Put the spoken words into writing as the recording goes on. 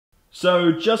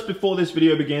So just before this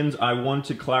video begins, I want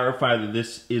to clarify that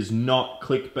this is not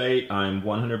clickbait. I'm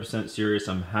 100% serious.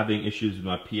 I'm having issues with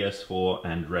my PS4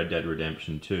 and Red Dead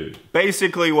Redemption 2.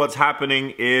 Basically what's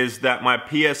happening is that my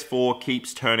PS4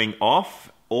 keeps turning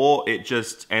off, or it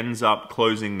just ends up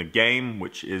closing the game,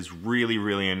 which is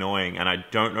really annoying, and I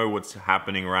don't know what's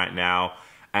happening right now.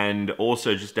 And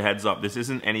also, just a heads up, this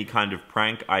isn't any kind of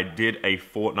prank. I did a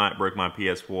Fortnite broke my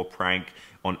PS4 prank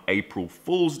on April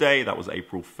Fool's Day. That was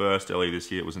April 1st earlier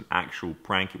this year. It was an actual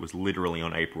prank. It was literally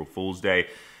on April Fool's Day.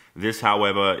 This,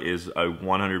 however, is a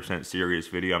 100% serious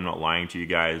video. I'm not lying to you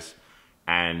guys.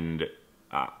 And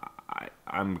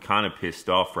I'm kind of pissed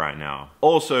off right now.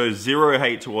 Also, zero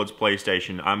hate towards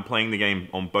PlayStation. I'm playing the game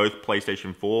on both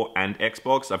PlayStation 4 and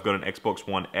Xbox. I've got an Xbox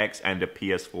One X and a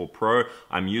PS4 Pro.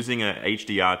 I'm using a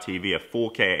HDR TV, a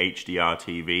 4K HDR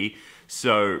TV.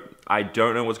 So I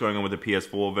don't know what's going on with the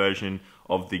PS4 version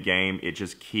of the game. It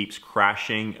just keeps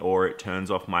crashing, or it turns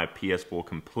off my PS4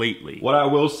 completely. What I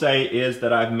will say is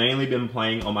that I've mainly been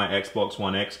playing on my Xbox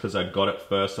One X because I got it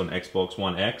first on Xbox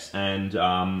One X, and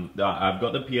I've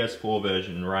got the PS4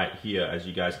 version right here, as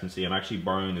you guys can see. I'm actually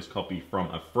borrowing this copy from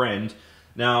a friend.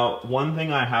 Now, one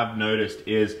thing I have noticed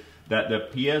is that the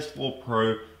PS4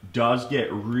 Pro does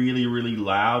get really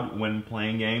loud when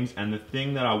playing games, and the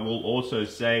thing that I will also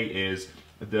say is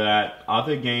that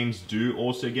other games do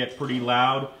also get pretty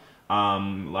loud.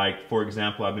 Like, for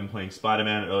example, I've been playing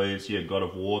Spider-Man earlier this year, God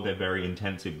of War. They're very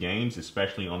intensive games,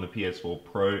 especially on the PS4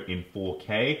 Pro in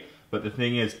 4K. But the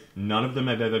thing is, none of them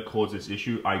have ever caused this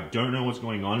issue. I don't know what's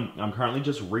going on. I'm currently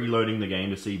just reloading the game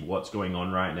to see what's going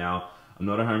on right now. I'm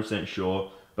not 100%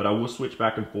 sure, but I will switch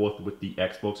back and forth with the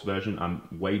Xbox version. I'm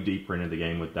way deeper into the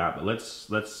game with that, but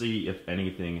let's see if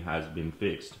anything has been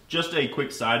fixed. Just a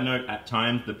quick side note, at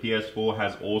times the PS4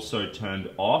 has also turned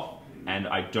off, and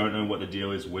I don't know what the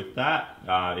deal is with that.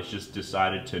 It's just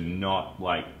decided to not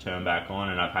turn back on,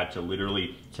 and I've had to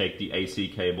literally take the AC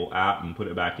cable out and put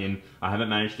it back in. I haven't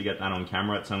managed to get that on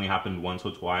camera. It's only happened once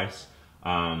or twice.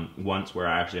 Once where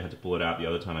I actually had to pull it out, the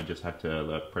other time I just had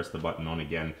to press the button on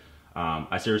again.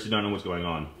 I seriously don't know what's going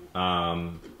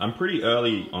on. I'm pretty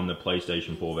early on the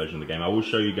PlayStation 4 version of the game. I will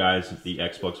show you guys the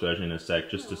Xbox version in a sec,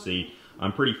 just to see.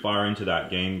 I'm pretty far into that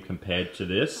game compared to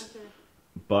this.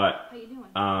 But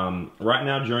right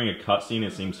now during a cutscene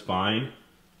it seems fine.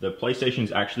 The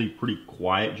PlayStation's actually pretty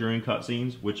quiet during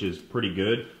cutscenes, which is pretty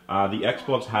good. The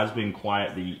Xbox has been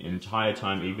quiet the entire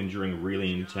time, even during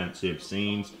really intensive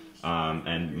scenes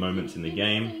and moments in the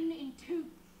game.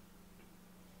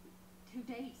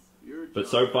 But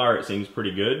so far it seems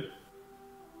pretty good.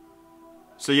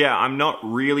 So yeah, I'm not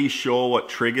really sure what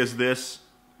triggers this,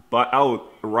 but oh,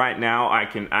 right now I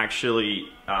can actually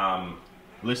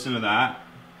listen to that.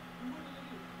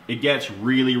 It gets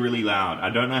really loud. I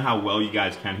don't know how well you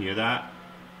guys can hear that.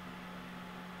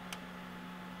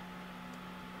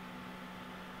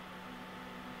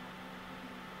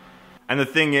 And the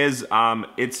thing is,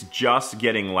 it's just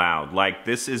getting loud. Like,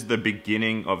 this is the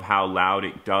beginning of how loud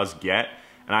it does get.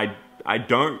 And I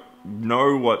don't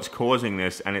know what's causing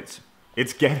this, and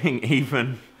it's getting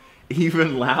even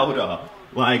louder.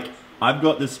 Like, I've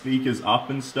got the speakers up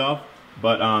and stuff,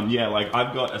 but yeah, like,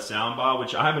 I've got a soundbar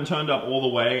which I haven't turned up all the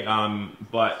way,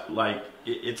 but like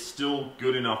it's still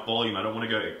good enough volume. I don't want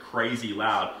to go crazy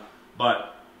loud,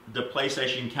 but the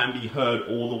PlayStation can be heard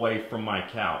all the way from my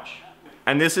couch.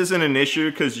 And this isn't an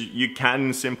issue because you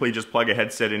can simply just plug a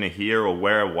headset in here or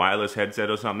wear a wireless headset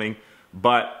or something,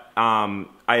 but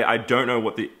I don't know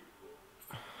what the...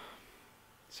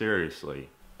 Seriously.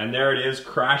 And there it is,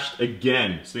 crashed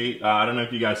again. See, I don't know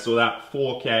if you guys saw that,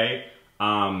 4K.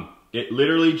 It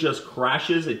literally just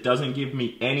crashes. It doesn't give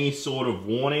me any sort of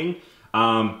warning.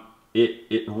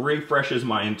 It refreshes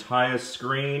my entire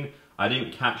screen. I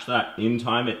didn't catch that in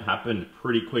time. It happened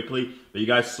pretty quickly. But you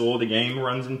guys saw the game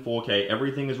runs in 4K.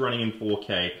 Everything is running in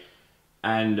 4K.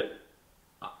 And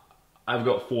I've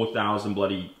got 4,000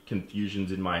 bloody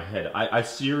confusions in my head. I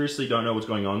seriously don't know what's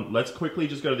going on. Let's quickly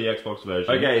just go to the Xbox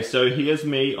version. Okay, so here's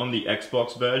me on the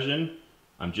Xbox version.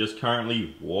 I'm just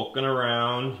currently walking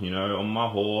around, you know, on my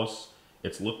horse.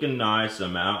 It's looking nice.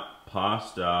 I'm out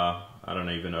past, I don't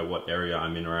even know what area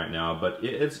I'm in right now, but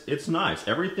it's nice.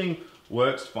 Everything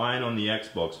works fine on the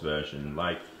Xbox version.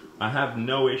 Like, I have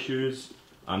no issues.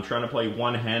 I'm trying to play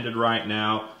one-handed right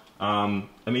now.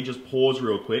 Let me just pause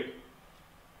real quick.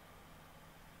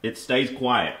 It stays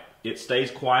quiet. It stays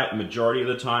quiet majority of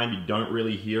the time. You don't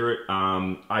really hear it.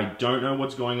 I don't know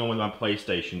what's going on with my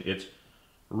PlayStation. It's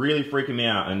really freaking me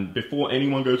out. And before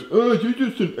anyone goes, oh, you're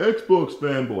just an Xbox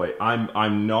fanboy.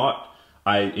 I'm not.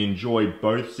 I enjoy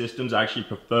both systems. I actually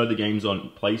prefer the games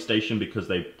on PlayStation because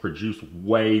they produce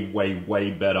way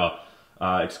better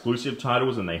exclusive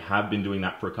titles, and they have been doing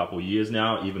that for a couple of years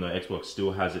now, even though Xbox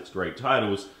still has its great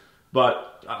titles.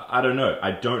 But I don't know.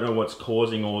 I don't know what's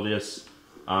causing all this.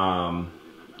 I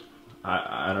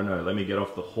don't know. Let me get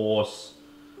off the horse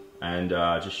and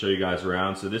just show you guys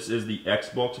around. So this is the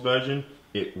Xbox version.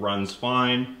 It runs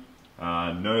fine.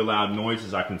 No loud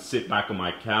noises. I can sit back on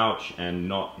my couch and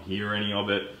not hear any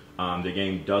of it. The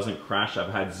game doesn't crash.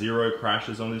 I've had 0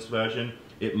 crashes on this version.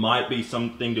 It might be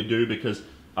something to do because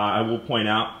I will point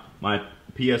out my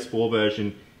PS4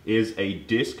 version is a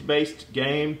disc-based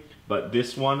game, but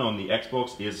this one on the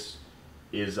Xbox is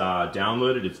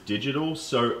downloaded. It's digital,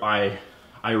 so I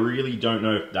really don't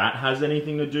know if that has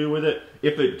anything to do with it.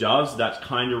 If it does, that's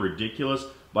kind of ridiculous,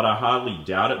 but I hardly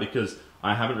doubt it because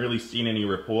I haven't really seen any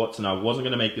reports, and I wasn't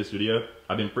going to make this video.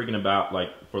 I've been freaking about like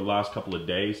for the last couple of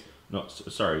days.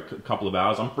 Couple of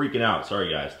hours. I'm freaking out. Sorry,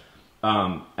 guys.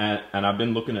 And I've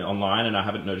been looking at online, and I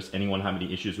haven't noticed anyone have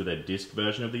any issues with their disc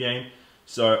version of the game.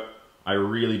 So I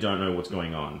really don't know what's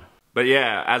going on. But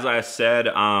yeah, as I said,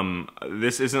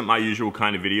 this isn't my usual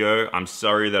kind of video. I'm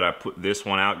sorry that I put this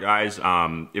one out, guys.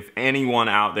 If anyone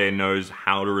out there knows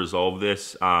how to resolve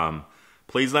this,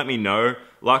 please let me know.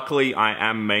 Luckily, I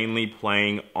am mainly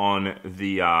playing on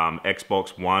the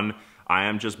Xbox One. I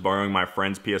am just borrowing my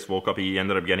friend's PS4 copy. He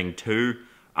ended up getting 2.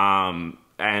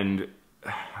 And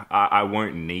I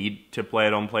won't need to play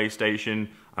it on PlayStation.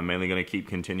 I'm mainly going to keep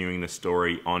continuing the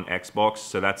story on Xbox,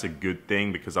 so that's a good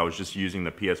thing because I was just using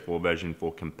the PS4 version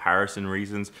for comparison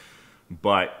reasons.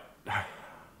 But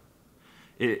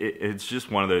it's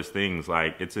just one of those things,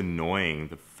 like, it's annoying,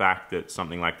 the fact that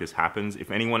something like this happens.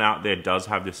 If anyone out there does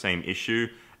have the same issue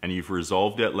and you've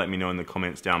resolved it, let me know in the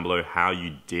comments down below how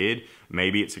you did.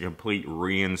 Maybe it's a complete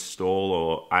reinstall,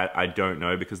 or I don't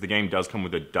know, because the game does come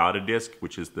with a data disc,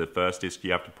 which is the first disc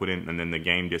you have to put in, and then the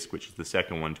game disc, which is the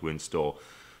second one to install.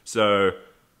 So,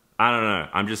 I don't know.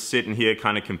 I'm just sitting here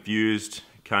kind of confused,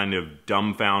 kind of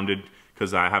dumbfounded,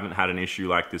 because I haven't had an issue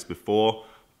like this before.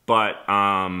 But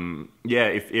yeah,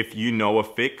 if you know a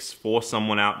fix for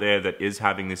someone out there that is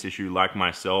having this issue like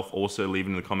myself, also leave it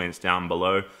in the comments down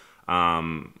below.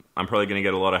 I'm probably going to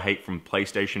get a lot of hate from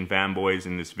PlayStation fanboys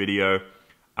in this video,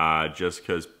 just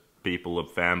because people are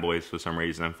fanboys for some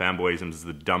reason, and fanboyism is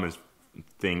the dumbest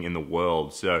thing in the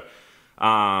world. So,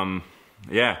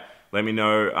 yeah, let me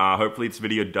know. Hopefully this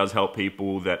video does help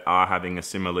people that are having a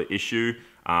similar issue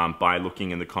by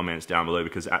looking in the comments down below,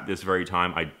 because at this very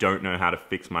time, I don't know how to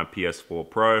fix my PS4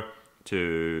 Pro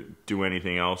to do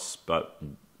anything else but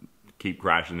keep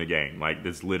crashing the game. Like,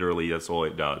 that's all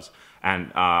it does.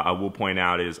 And I will point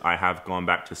out is I have gone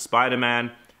back to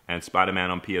Spider-Man, and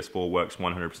Spider-Man on PS4 works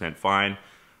 100% fine.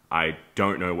 I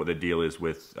don't know what the deal is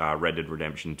with Red Dead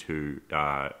Redemption 2,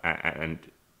 and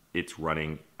it's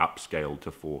running upscaled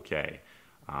to 4K.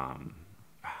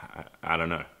 I don't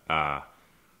know.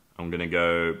 I'm going to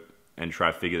go and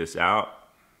try to figure this out.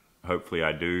 Hopefully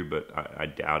I do, but I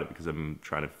doubt it because I've been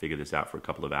trying to figure this out for a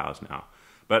couple of hours now.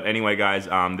 But anyway, guys,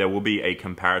 there will be a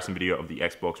comparison video of the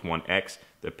Xbox One X,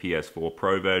 the PS4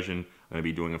 Pro version. I'm going to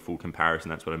be doing a full comparison.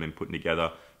 That's what I've been putting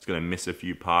together. It's going to miss a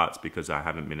few parts because I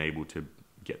haven't been able to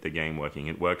get the game working.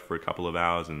 It worked for a couple of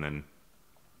hours, and then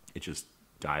it just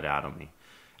died out on me.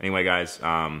 Anyway, guys,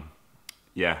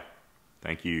 yeah,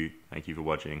 thank you for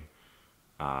watching.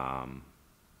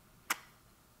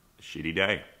 Shitty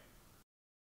day.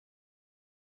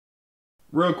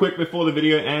 Real quick before the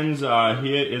video ends,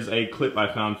 here is a clip I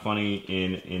found funny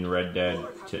in Red Dead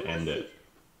to end it.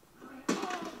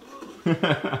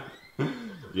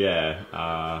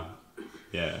 Yeah,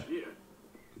 yeah,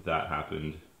 that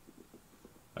happened.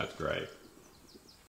 That's great.